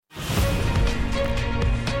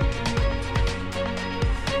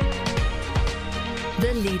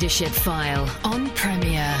Leadership File on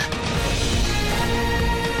Premier.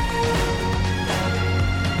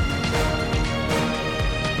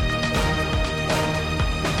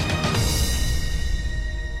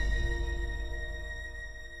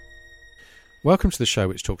 Welcome to the show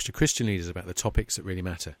which talks to Christian leaders about the topics that really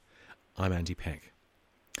matter. I'm Andy Peck.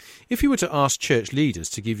 If you were to ask church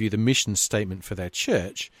leaders to give you the mission statement for their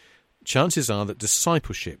church, chances are that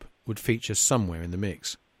discipleship would feature somewhere in the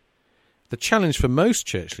mix. The challenge for most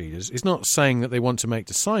church leaders is not saying that they want to make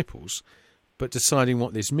disciples, but deciding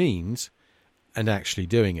what this means and actually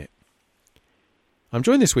doing it. I'm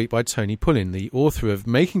joined this week by Tony Pullin, the author of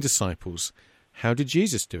Making Disciples, How Did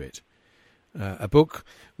Jesus Do It? A book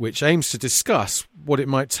which aims to discuss what it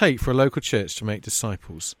might take for a local church to make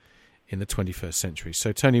disciples in the 21st century.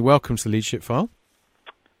 So, Tony, welcome to the Leadership File.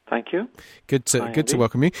 Thank you. Good to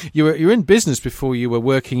welcome you. You were in business before you were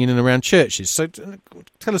working in and around churches. So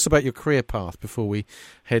tell us about your career path before we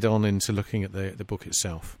head on into looking at the book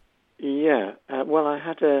itself. Yeah, well, I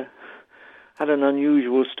had an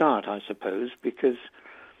unusual start, I suppose, because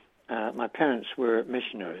my parents were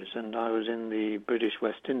missionaries, and I was in the British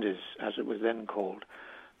West Indies, as it was then called,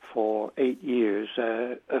 for 8 years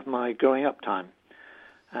of my growing up time.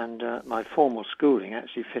 And my formal schooling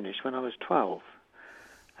actually finished when I was 12.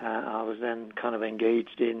 I was then kind of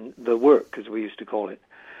engaged in the work, as we used to call it.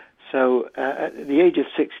 So at the age of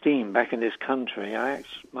 16, back in this country,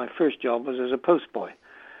 my first job was as a postboy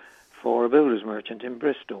for a builder's merchant in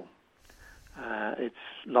Bristol. It's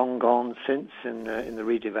long gone since in the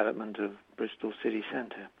redevelopment of Bristol city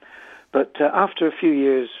centre. But after a few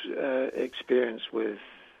years' experience with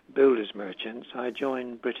builder's merchants, I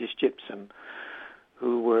joined British Gypsum,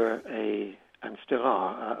 who were and still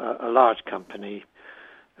are, a large company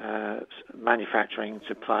manufacturing,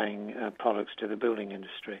 supplying products to the building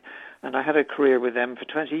industry. And I had a career with them for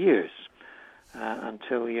 20 years,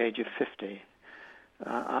 until the age of 50.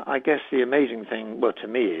 I guess the amazing thing, well, to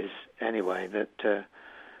me is, anyway, that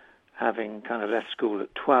having kind of left school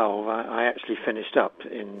at 12, I actually finished up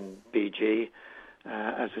in BG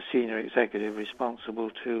as a senior executive responsible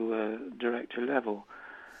to director level.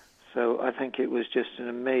 So I think it was just an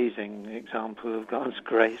amazing example of God's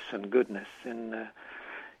grace and goodness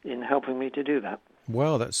in helping me to do that.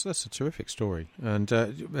 Well, that's a terrific story. And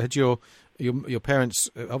had your parents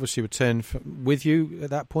obviously returned with you at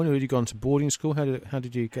that point, or had you gone to boarding school? How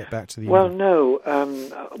did you get back to the? Well, no,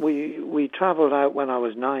 we travelled out when I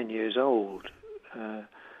was 9 years old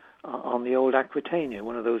on the old Aquitania,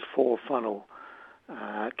 one of those 4-funnel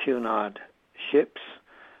Cunard ships,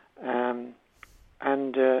 and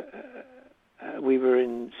we were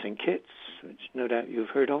in St Kitts, which no doubt you've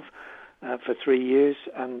heard of. For 3 years,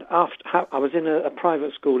 and after I was in a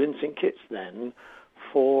private school in St Kitts then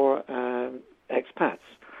for expats,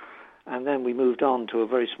 and then we moved on to a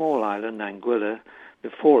very small island, Anguilla,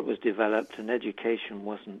 before it was developed and education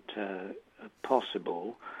wasn't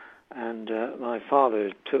possible, and my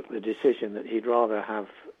father took the decision that he'd rather have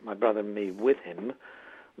my brother and me with him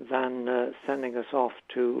than sending us off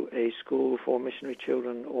to a school for missionary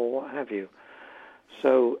children or what have you.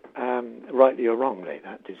 So, rightly or wrongly,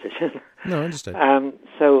 that decision. No, I understand.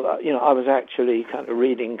 I was actually kind of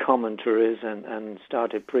reading commentaries and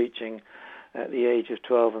started preaching at the age of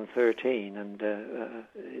 12 and 13, and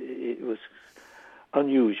it was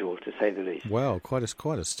unusual, to say the least. Well, quite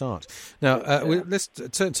a start. Now, let's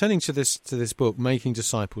turning to this book, Making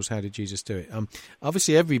Disciples. How did Jesus do it?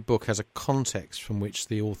 Obviously, every book has a context from which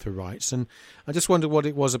the author writes, and I just wondered what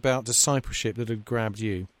it was about discipleship that had grabbed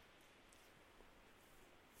you.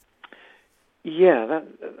 Yeah,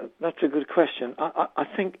 that's a good question. I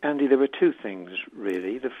think, Andy, there were two things,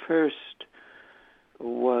 really. The first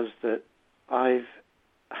was that I've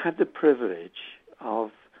had the privilege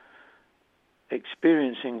of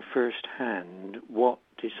experiencing firsthand what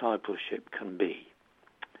discipleship can be.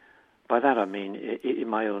 By that I mean in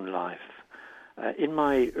my own life. In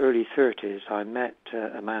my early 30s, I met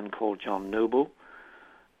a man called John Noble,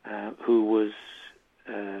 who was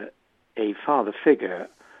a father figure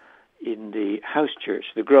in the house church,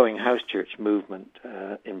 the growing house church movement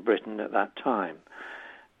in Britain at that time.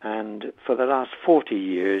 And for the last 40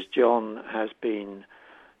 years, John has been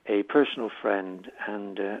a personal friend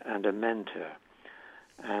and a mentor.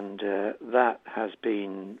 And that has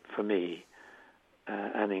been, for me,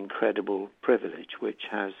 an incredible privilege, which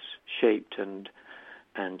has shaped and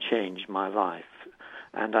changed my life.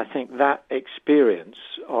 And I think that experience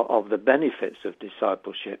of the benefits of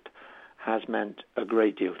discipleship has meant a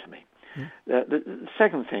great deal to me. The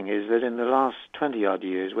second thing is that in the last 20-odd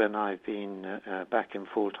years, when I've been back in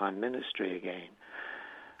full-time ministry again,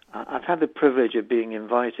 I've had the privilege of being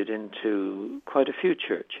invited into quite a few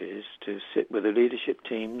churches to sit with the leadership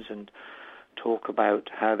teams and talk about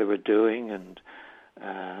how they were doing, and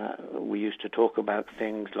we used to talk about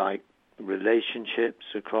things like relationships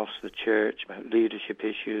across the church, about leadership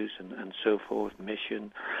issues and so forth,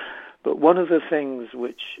 mission. But one of the things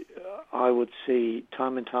which I would see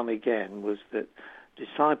time and time again was that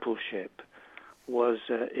discipleship was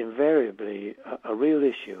invariably a real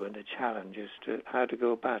issue and a challenge as to how to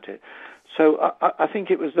go about it. So I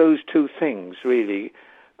think it was those two things, really.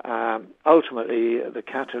 Ultimately, the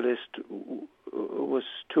catalyst was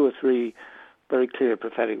two or three very clear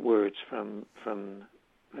prophetic words from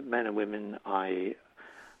men and women I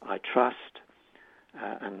trust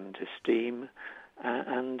and esteem,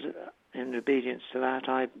 and in obedience to that,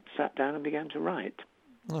 I sat down and began to write.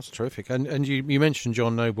 That's terrific. And you mentioned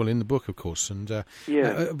John Noble in the book, of course. And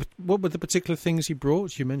what were the particular things he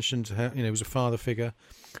brought? You mentioned how he was a father figure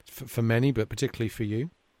for many, but particularly for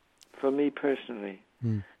you. For me personally.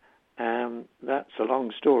 That's a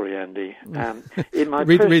long story, Andy. In my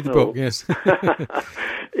read the book, yes.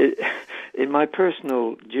 In my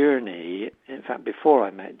personal journey, in fact, before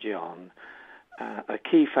I met John, a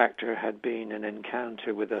key factor had been an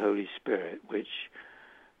encounter with the Holy Spirit, which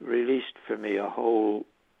released for me a whole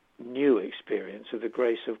new experience of the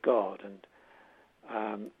grace of God.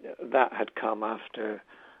 And that had come after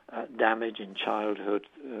damage in childhood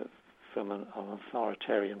from an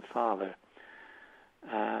authoritarian father.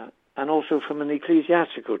 And also from an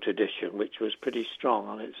ecclesiastical tradition, which was pretty strong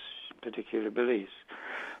on its particular beliefs.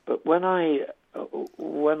 But when I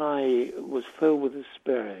was filled with the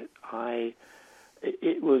Spirit,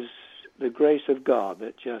 it was the grace of God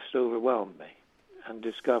that just overwhelmed me, and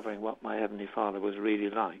discovering what my Heavenly Father was really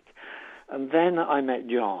like. And then I met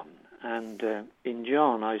John, and in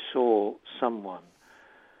John I saw someone,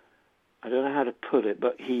 I don't know how to put it,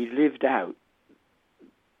 but he lived out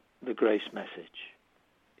the grace message.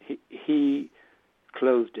 He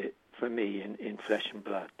clothed it for me in flesh and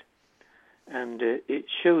blood. And it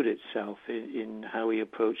showed itself in how he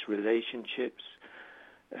approached relationships.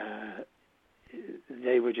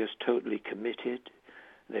 They were just totally committed.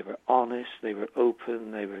 They were honest, they were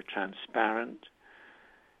open, they were transparent.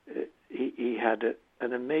 He had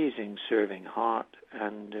an amazing serving heart,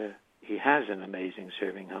 and he has an amazing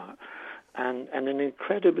serving heart, and an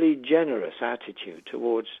incredibly generous attitude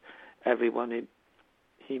towards everyone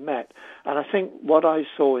he met. And I think what I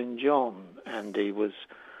saw in John, Andy, was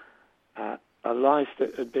a life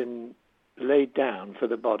that had been laid down for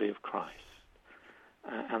the body of Christ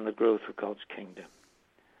and the growth of God's kingdom.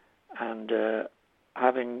 And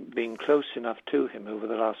having been close enough to him over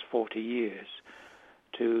the last 40 years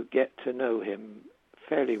to get to know him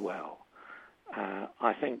fairly well,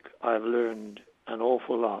 I think I've learned an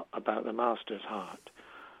awful lot about the Master's heart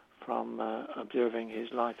from observing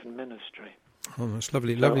his life and ministry. Oh, that's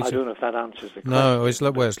lovely. So lovely. I don't know if that answers the question. No, it's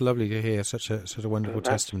lovely to hear such a wonderful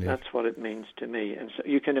testimony. That's what it means to me. And so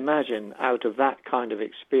you can imagine, out of that kind of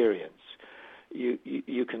experience,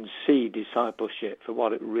 you can see discipleship for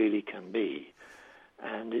what it really can be,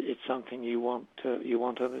 and it's something you want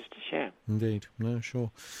others to share. Indeed, no,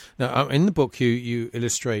 sure. Now, in the book, you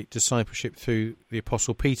illustrate discipleship through the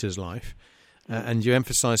Apostle Peter's life, and you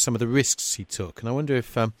emphasise some of the risks he took. And I wonder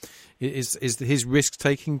if is his risk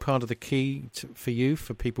taking part of the key for you,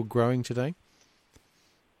 for people growing today?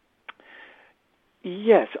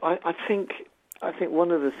 Yes, I think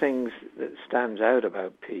one of the things that stands out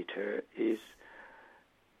about Peter is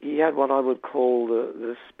he had what I would call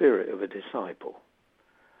the spirit of a disciple.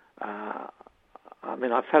 I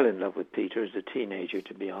fell in love with Peter as a teenager,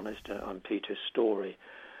 to be honest, on Peter's story.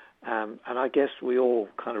 And I guess we all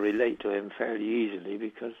kind of relate to him fairly easily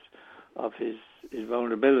because of his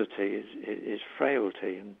vulnerability, his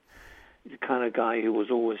frailty, and the kind of guy who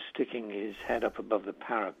was always sticking his head up above the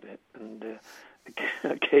parapet and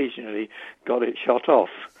occasionally got it shot off.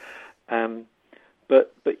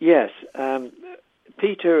 But yes,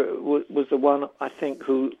 Peter was the one, I think,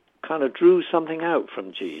 who kind of drew something out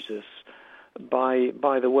from Jesus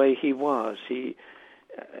by the way he was.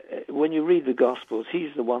 When you read the Gospels,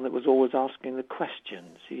 he's the one that was always asking the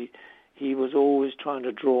questions. He was always trying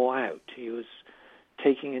to draw out. He was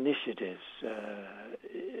taking initiatives.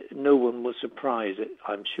 No one was surprised,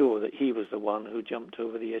 I'm sure, that he was the one who jumped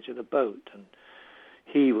over the edge of the boat. And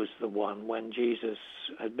he was the one, when Jesus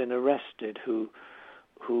had been arrested, who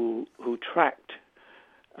tracked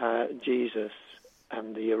Jesus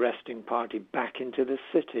and the arresting party back into the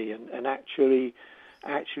city and actually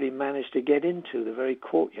managed to get into the very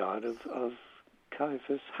courtyard of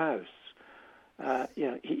Caiaphas' house.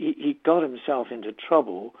 He got himself into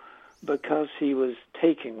trouble because he was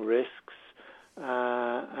taking risks,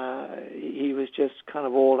 he was just kind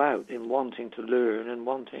of all out in wanting to learn and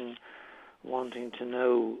wanting to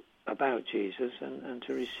know about Jesus and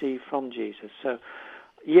to receive from Jesus. So,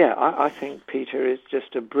 yeah, I think Peter is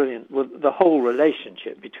just a brilliant... Well, the whole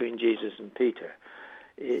relationship between Jesus and Peter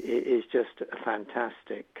is just a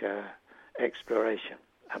fantastic exploration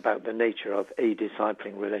about the nature of a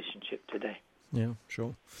discipling relationship today. Yeah,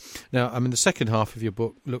 sure. Now, I mean, the second half of your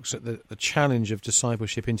book looks at the challenge of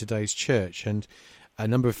discipleship in today's church and a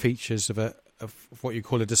number of features of what you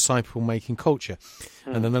call a disciple-making culture.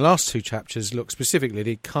 And then the last two chapters look specifically at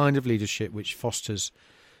the kind of leadership which fosters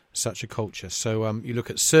such a culture. So you look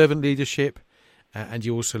at servant leadership, and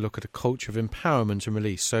you also look at a culture of empowerment and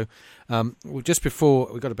release. So just before,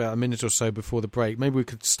 we've got about a minute or so before the break, maybe we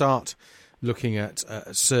could start looking at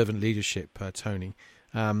servant leadership, Tony.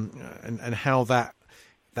 And how that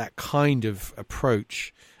kind of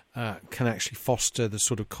approach can actually foster the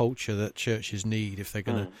sort of culture that churches need if they're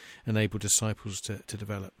going to enable disciples to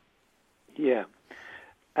develop. Yeah.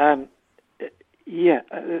 I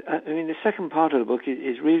mean, the second part of the book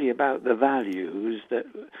is really about the values that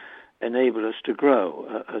enable us to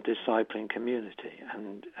grow a discipling community.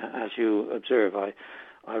 And as you observe,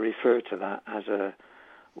 I refer to that as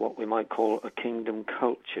what we might call a kingdom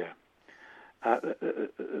culture.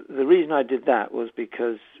 The reason I did that was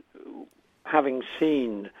because, having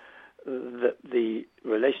seen that the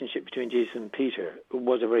relationship between Jesus and Peter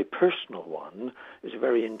was a very personal one, it was a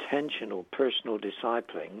very intentional personal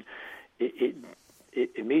discipling, it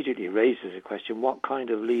immediately raises a question: what kind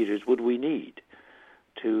of leaders would we need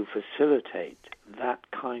to facilitate that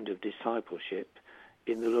kind of discipleship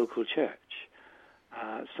in the local church?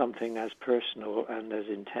 Something as personal and as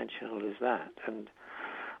intentional as that. And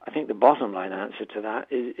I think the bottom line answer to that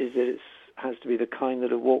is that it has to be the kind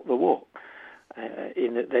that have walked the walk,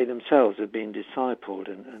 in that they themselves have been discipled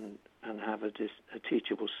and have a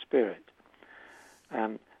teachable spirit.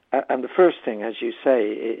 And the first thing, as you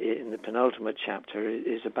say, in the penultimate chapter,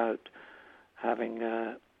 is about having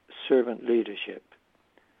servant leadership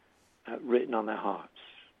written on their hearts.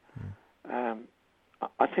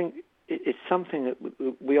 I think it's something that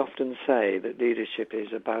we often say, that leadership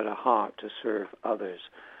is about a heart to serve others.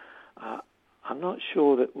 I'm not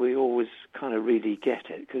sure that we always kind of really get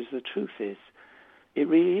it, because the truth is, it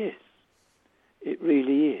really is. It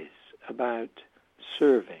really is about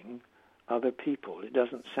serving other people. It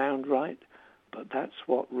doesn't sound right, but that's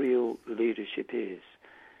what real leadership is.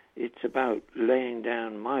 It's about laying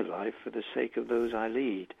down my life for the sake of those I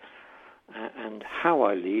lead. And how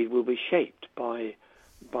I lead will be shaped by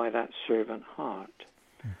that servant heart.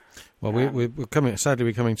 Well, we're coming. Sadly,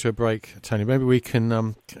 we're coming to a break, Tony. Maybe we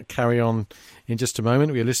can carry on in just a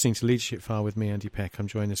moment. We are listening to Leadership File with me, Andy Peck. I'm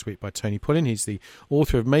joined this week by Tony Pullin. He's the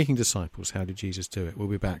author of Making Disciples, How Did Jesus Do It? We'll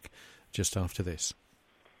be back just after this.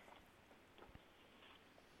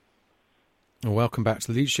 Well, welcome back to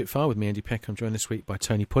the Leadership File with me, Andy Peck. I'm joined this week by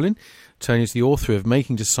Tony Pullin. Tony is the author of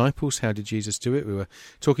Making Disciples, How Did Jesus Do It? We were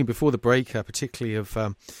talking before the break, particularly of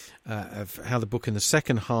how the book in the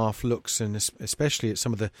second half looks, and especially at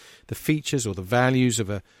some of the features or the values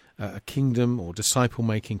of a kingdom or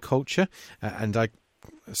disciple-making culture. And I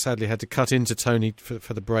sadly had to cut into Tony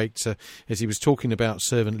for the break as he was talking about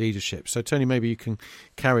servant leadership. So, Tony, maybe you can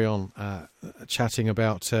carry on chatting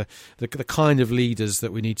about the kind of leaders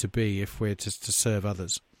that we need to be if we're to serve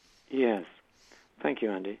others. Yes. Thank you,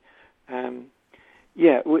 Andy.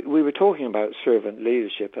 We were talking about servant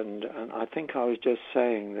leadership, and I think I was just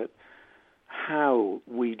saying that how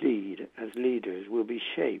we lead as leaders will be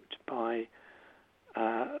shaped by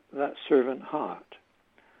that servant heart.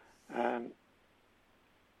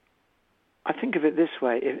 I think of it this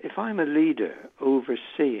way: if I'm a leader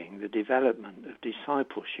overseeing the development of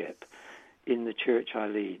discipleship in the church I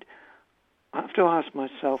lead, I have to ask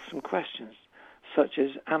myself some questions, such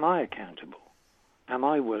as, am I accountable? Am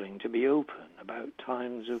I willing to be open about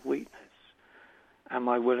times of weakness? Am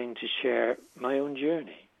I willing to share my own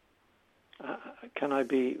journey? Can I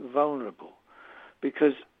be vulnerable?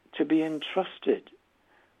 Because to be entrusted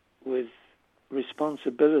with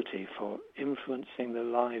responsibility for influencing the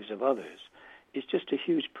lives of others is just a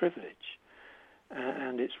huge privilege.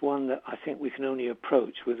 And it's one that I think we can only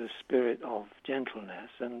approach with a spirit of gentleness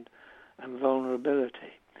and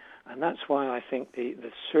vulnerability. And that's why I think the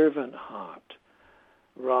servant heart,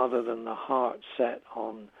 rather than the heart set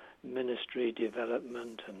on ministry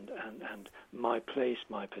development and my place,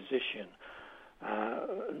 my position,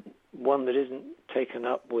 one that isn't taken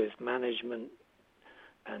up with management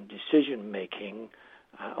and decision-making,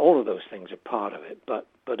 all of those things are part of it, but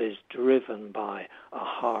is driven by a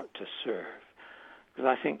heart to serve.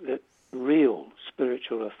 Because I think that real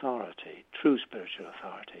spiritual authority, true spiritual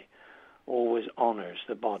authority, always honours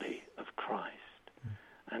the body of Christ,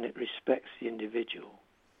 and it respects the individual.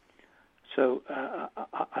 So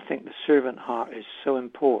I think the servant heart is so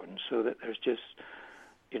important, so that there's just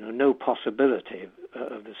no possibility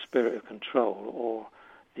of the spirit of control or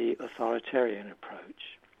the authoritarian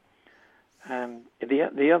approach.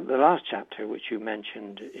 The last chapter, which you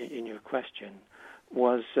mentioned in your question,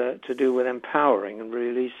 was to do with empowering and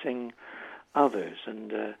releasing others.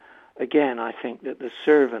 And again, I think that the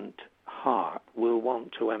servant heart will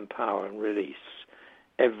want to empower and release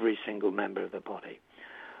every single member of the body.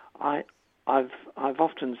 I've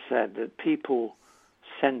often said that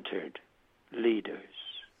people-centered leaders,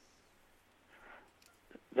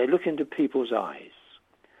 they look into people's eyes,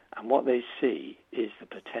 and what they see is the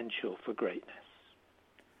potential for greatness.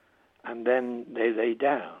 And then they lay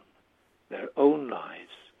down their own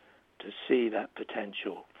lives to see that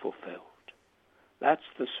potential fulfilled. That's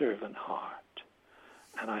the servant heart.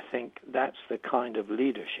 And I think that's the kind of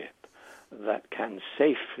leadership that can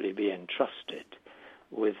safely be entrusted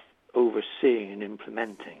with overseeing and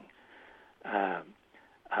implementing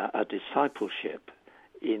a discipleship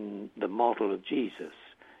in the model of Jesus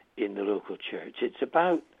in the local church. It's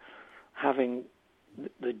about having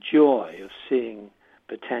the joy of seeing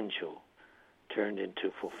potential turned into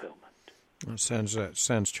fulfillment. That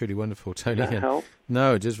sounds truly wonderful, Tony. Does that help?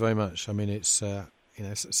 No, it does very much. I mean, it's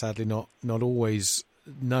sadly not always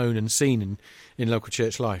known and seen in local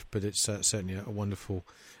church life, but it's certainly a wonderful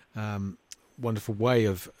way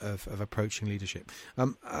of approaching leadership.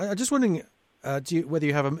 I'm just wondering, whether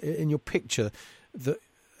you have in your picture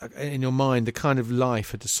in your mind the kind of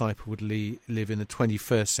life a disciple would live in the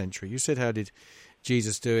 21st century. You said, how did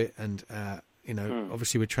Jesus do it? And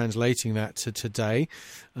obviously we're translating that to today.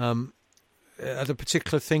 Are there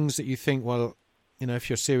particular things that you think, well, if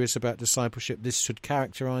you're serious about discipleship, this should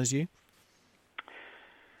characterize you?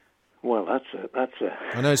 Well, that's a.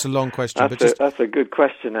 I know it's a long question, that's a good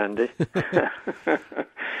question, Andy.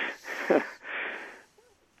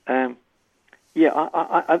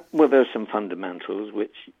 Well, there's some fundamentals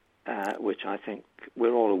which I think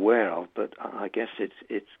we're all aware of, but I guess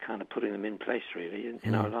it's kind of putting them in place really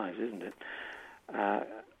in our lives, isn't it?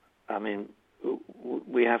 I mean,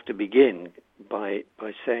 we have to begin by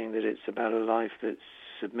saying that it's about a life that's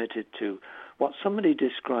submitted to what somebody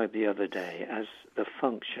described the other day as the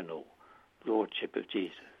functional lordship of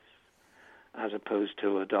Jesus, as opposed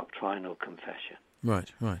to a doctrinal confession.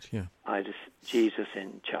 Right, yeah. Jesus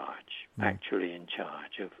in charge, actually in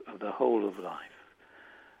charge of the whole of life.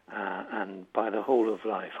 And by the whole of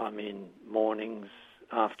life, I mean mornings,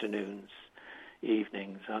 afternoons,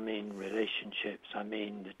 evenings, I mean relationships, I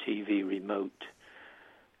mean the TV remote,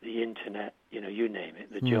 the internet, you name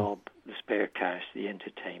it, the job, the spare cash, the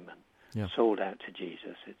entertainment, sold out to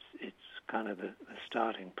Jesus. It's kind of the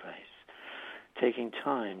starting place. Taking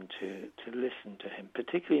time to listen to him,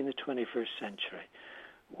 particularly in the 21st century,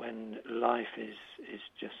 when life is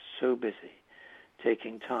just so busy,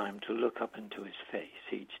 taking time to look up into his face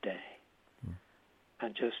each day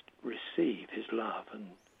and just receive his love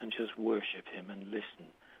and just worship him and listen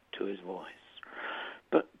to his voice.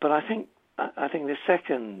 But I think the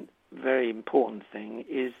second very important thing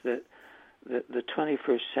is that the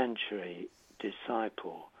 21st century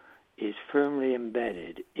disciple is firmly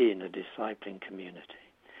embedded in a discipling community.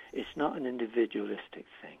 It's not an individualistic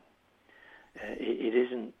thing. It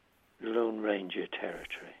isn't Lone Ranger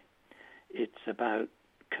territory. It's about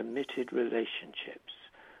committed relationships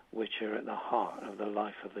which are at the heart of the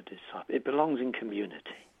life of a disciple. It belongs in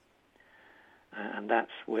community. And that's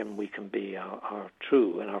when we can be our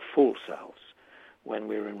true and our full selves, when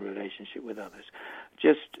we're in relationship with others.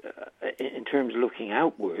 Just in terms of looking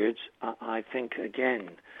outwards, I think,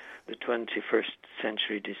 again, the 21st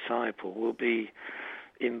century disciple will be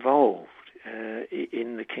involved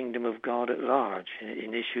in the kingdom of God at large,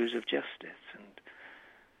 in issues of justice and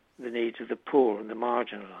the needs of the poor and the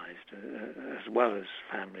marginalized, as well as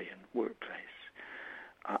family and workplace.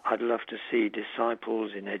 I'd love to see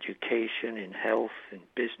disciples in education, in health, in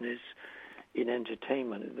business, in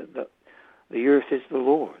entertainment. The earth is the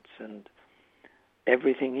Lord's, and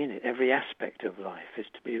everything in it, every aspect of life is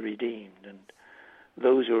to be redeemed. And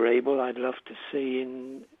those who are able, I'd love to see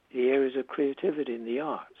in the areas of creativity, in the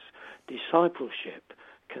arts. Discipleship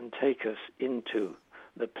can take us into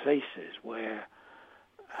the places where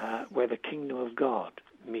the kingdom of God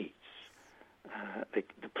meets the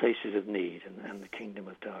places of need and the kingdom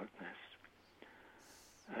of darkness.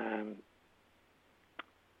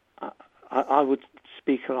 I would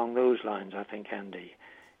speak along those lines, I think, Andy,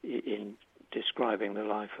 in describing the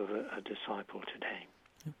life of a disciple today.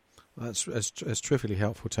 That's terrifically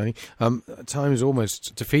helpful, Tony. Time is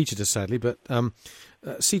almost defeated us, sadly, but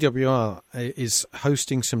CWR is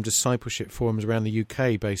hosting some discipleship forums around the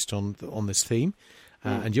UK based on this theme,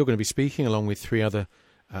 and you're going to be speaking along with 3 other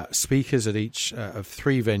speakers at each of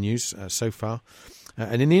 3 venues so far.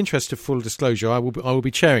 And in the interest of full disclosure, I will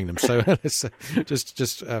be chairing them. So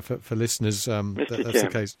just for listeners, that's the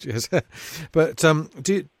case. Yes. But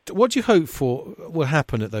what do you hope for will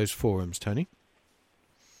happen at those forums, Tony?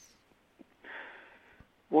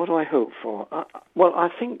 What do I hope for? Well, I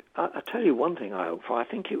think I'll tell you one thing I hope for. I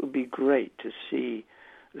think it would be great to see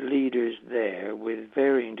leaders there with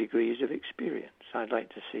varying degrees of experience. I'd like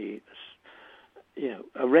to see,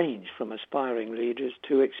 a range from aspiring leaders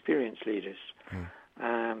to experienced leaders.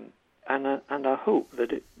 And I hope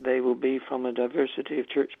that they will be from a diversity of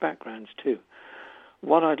church backgrounds too.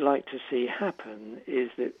 What I'd like to see happen is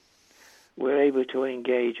that we're able to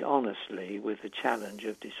engage honestly with the challenge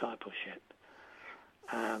of discipleship.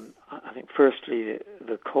 I think firstly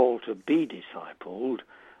the call to be discipled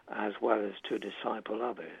as well as to disciple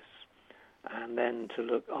others, and then to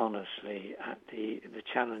look honestly at the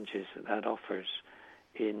challenges that offers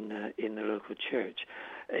in the local church.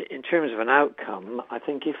 In terms of an outcome, I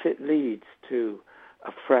think if it leads to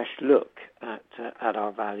a fresh look at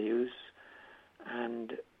our values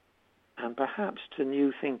and perhaps to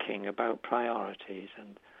new thinking about priorities,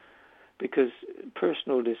 and because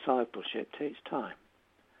personal discipleship takes time,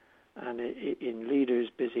 and in leaders'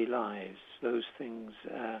 busy lives, those things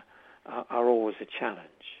are always a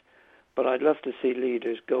challenge. But I'd love to see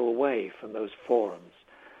leaders go away from those forums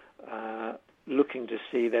looking to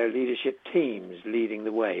see their leadership teams leading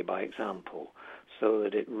the way by example, so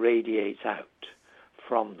that it radiates out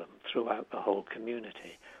from them throughout the whole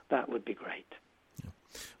community. That would be great.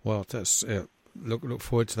 Well, that's look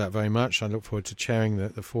forward to that very much. I look forward to chairing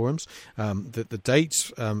the forums. The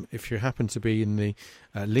dates, if you happen to be in the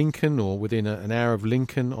Lincoln or within an hour of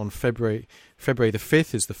Lincoln, on February the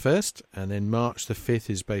 5th is the first, and then March the 5th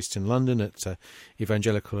is based in London at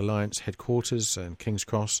Evangelical Alliance headquarters and King's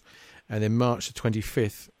Cross, and then March the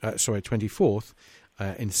 24th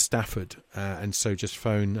in Stafford. And so just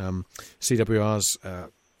phone CWR's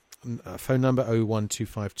phone number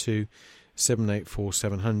 01252 784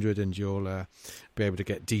 700, and you'll be able to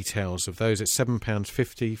get details of those. It's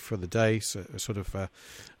 £7.50 for the day, so sort of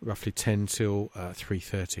roughly 10 till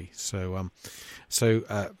 3:30.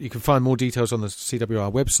 So you can find more details on the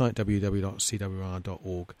CWR website,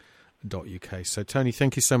 www.cwr.org.uk. So Tony,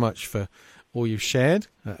 thank you so much for all you've shared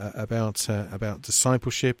about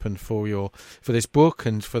discipleship, and for this book,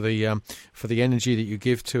 and for the energy that you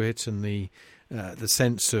give to it, and the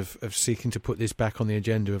sense of seeking to put this back on the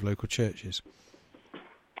agenda of local churches.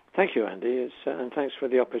 Thank you, Andy, and thanks for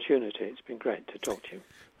the opportunity. It's been great to talk to you.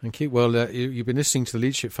 Thank you. Well, you've been listening to the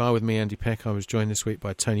Leadership File with me, Andy Peck. I was joined this week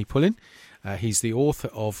by Tony Pullin. He's the author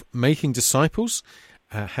of Making Disciples,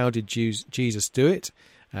 How Did Jesus Do It?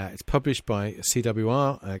 It's published by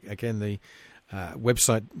CWR. Again, the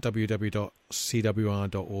website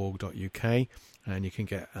www.cwr.org.uk, and you can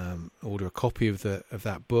order a copy of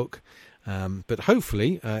that book. But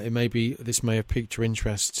hopefully, this may have piqued your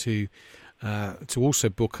interest to also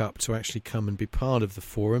book up to actually come and be part of the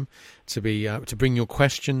forum, to bring your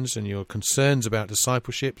questions and your concerns about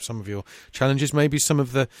discipleship, some of your challenges, maybe some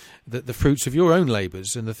of the fruits of your own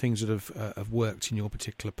labours and the things that have worked in your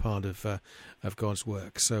particular part of God's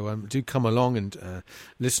work. So do come along and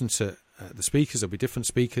listen to the speakers. There'll be different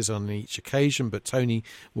speakers on each occasion, but Tony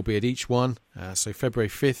will be at each one. So February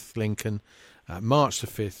 5th, Lincoln, March the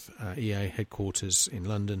 5th, EA headquarters in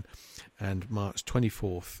London, and March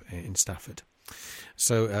 24th in Stafford.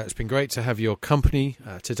 So it's been great to have your company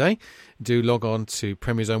today. Do log on to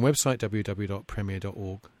Premier's own website,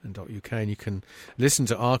 www.premier.org.uk, and you can listen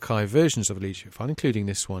to archive versions of the Leadership File, including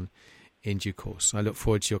this one, in due course. I look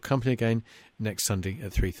forward to your company again next Sunday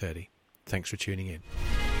at 3:30. Thanks for tuning in.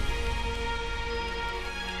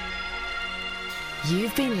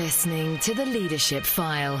 You've been listening to The Leadership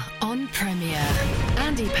File on Premier.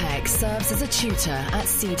 Andy Peck serves as a tutor at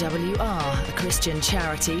CWR, a Christian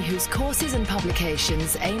charity whose courses and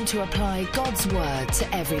publications aim to apply God's Word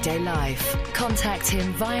to everyday life. Contact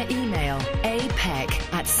him via email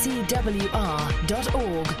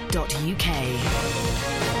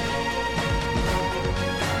apeck@cwr.org.uk.